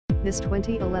This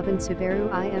 2011 Subaru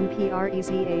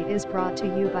Impreza is brought to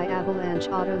you by Avalanche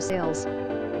Auto Sales.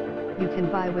 You can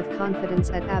buy with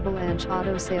confidence at Avalanche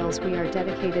Auto Sales. We are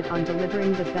dedicated on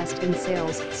delivering the best in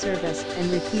sales, service,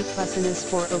 and repeat business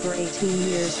for over 18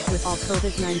 years. With all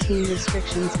COVID-19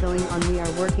 restrictions going on, we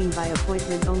are working by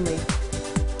appointment only.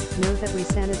 Know that we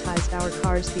sanitized our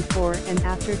cars before and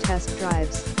after test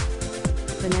drives.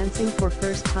 Financing for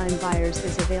first-time buyers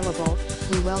is available.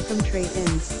 We welcome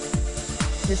trade-ins.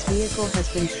 This vehicle has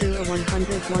been through a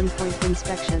 101-point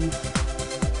inspection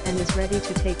and is ready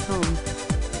to take home.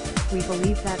 We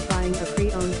believe that buying a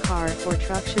pre-owned car or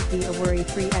truck should be a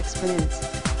worry-free experience.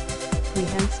 We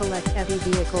hand-select every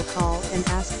vehicle. Call and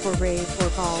ask for Rave or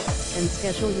Ball, and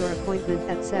schedule your appointment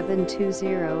at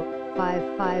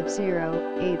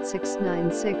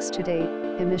 720-550-8696 today.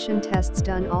 Emission tests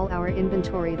done. All our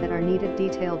inventory that are needed.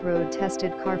 Detailed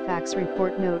road-tested Carfax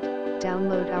report. Note: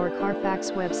 download our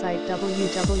Carfax website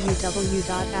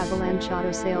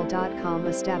www.avalancheautosale.com.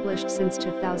 Established since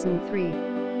 2003.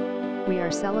 We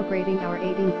are celebrating our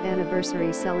 18th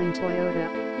anniversary selling Toyota,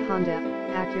 Honda,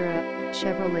 Acura,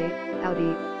 Chevrolet,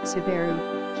 Audi, Subaru,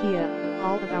 Kia.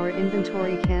 All of our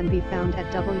inventory can be found at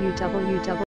www